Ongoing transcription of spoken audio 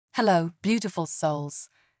Hello, beautiful souls.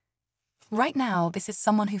 Right now, this is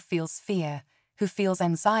someone who feels fear, who feels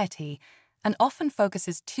anxiety, and often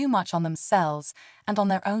focuses too much on themselves and on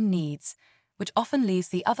their own needs, which often leaves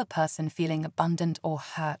the other person feeling abandoned or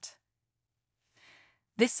hurt.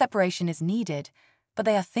 This separation is needed, but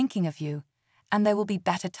they are thinking of you, and there will be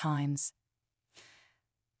better times.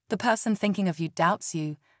 The person thinking of you doubts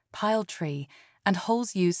you, pile tree, and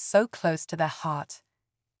holds you so close to their heart.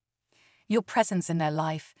 Your presence in their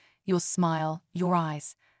life, your smile, your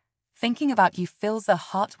eyes. Thinking about you fills their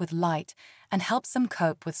heart with light and helps them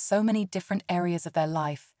cope with so many different areas of their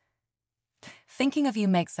life. Thinking of you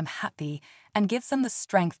makes them happy and gives them the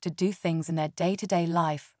strength to do things in their day-to-day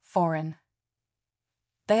life, foreign.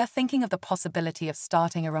 They are thinking of the possibility of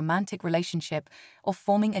starting a romantic relationship or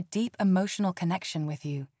forming a deep emotional connection with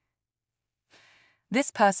you. This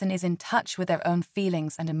person is in touch with their own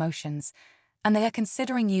feelings and emotions, and they are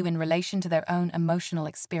considering you in relation to their own emotional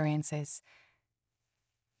experiences.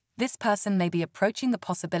 This person may be approaching the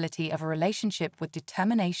possibility of a relationship with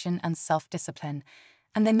determination and self-discipline,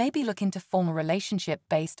 and they may be looking to form a relationship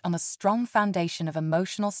based on a strong foundation of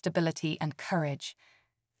emotional stability and courage.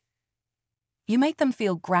 You make them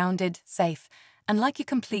feel grounded, safe, and like you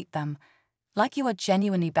complete them, like you are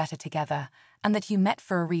genuinely better together, and that you met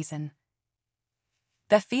for a reason.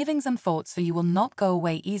 Their feelings and thoughts for you will not go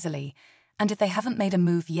away easily, and if they haven't made a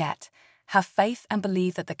move yet, have faith and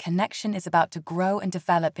believe that the connection is about to grow and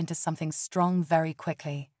develop into something strong very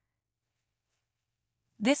quickly.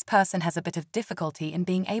 This person has a bit of difficulty in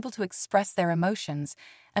being able to express their emotions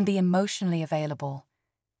and be emotionally available.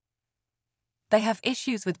 They have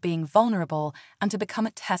issues with being vulnerable and to become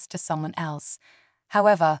a test to someone else.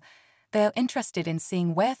 However, they are interested in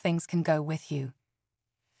seeing where things can go with you.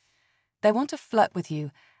 They want to flirt with you,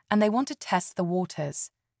 and they want to test the waters.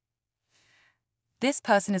 This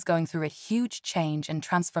person is going through a huge change and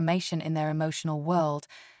transformation in their emotional world,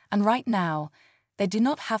 and right now, they do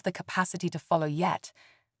not have the capacity to follow yet,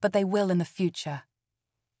 but they will in the future.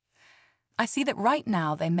 I see that right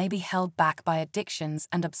now they may be held back by addictions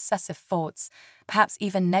and obsessive thoughts, perhaps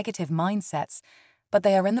even negative mindsets, but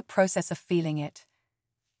they are in the process of feeling it.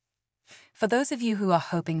 For those of you who are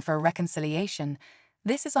hoping for a reconciliation,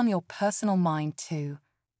 this is on your personal mind too.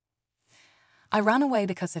 I ran away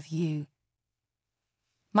because of you.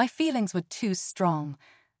 My feelings were too strong,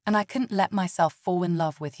 and I couldn't let myself fall in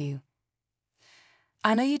love with you.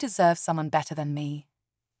 I know you deserve someone better than me.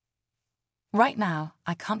 Right now,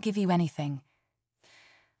 I can't give you anything.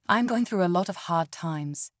 I'm going through a lot of hard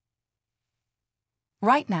times.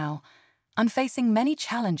 Right now, I'm facing many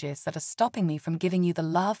challenges that are stopping me from giving you the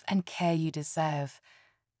love and care you deserve.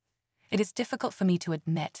 It is difficult for me to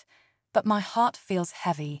admit, but my heart feels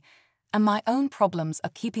heavy, and my own problems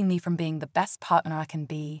are keeping me from being the best partner I can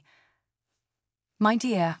be. My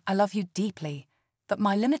dear, I love you deeply, but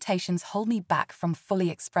my limitations hold me back from fully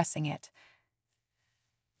expressing it.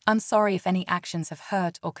 I'm sorry if any actions have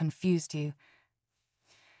hurt or confused you.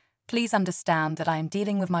 Please understand that I am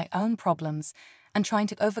dealing with my own problems and trying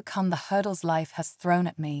to overcome the hurdles life has thrown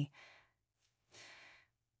at me.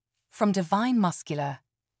 From Divine Muscular,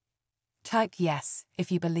 type yes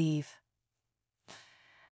if you believe.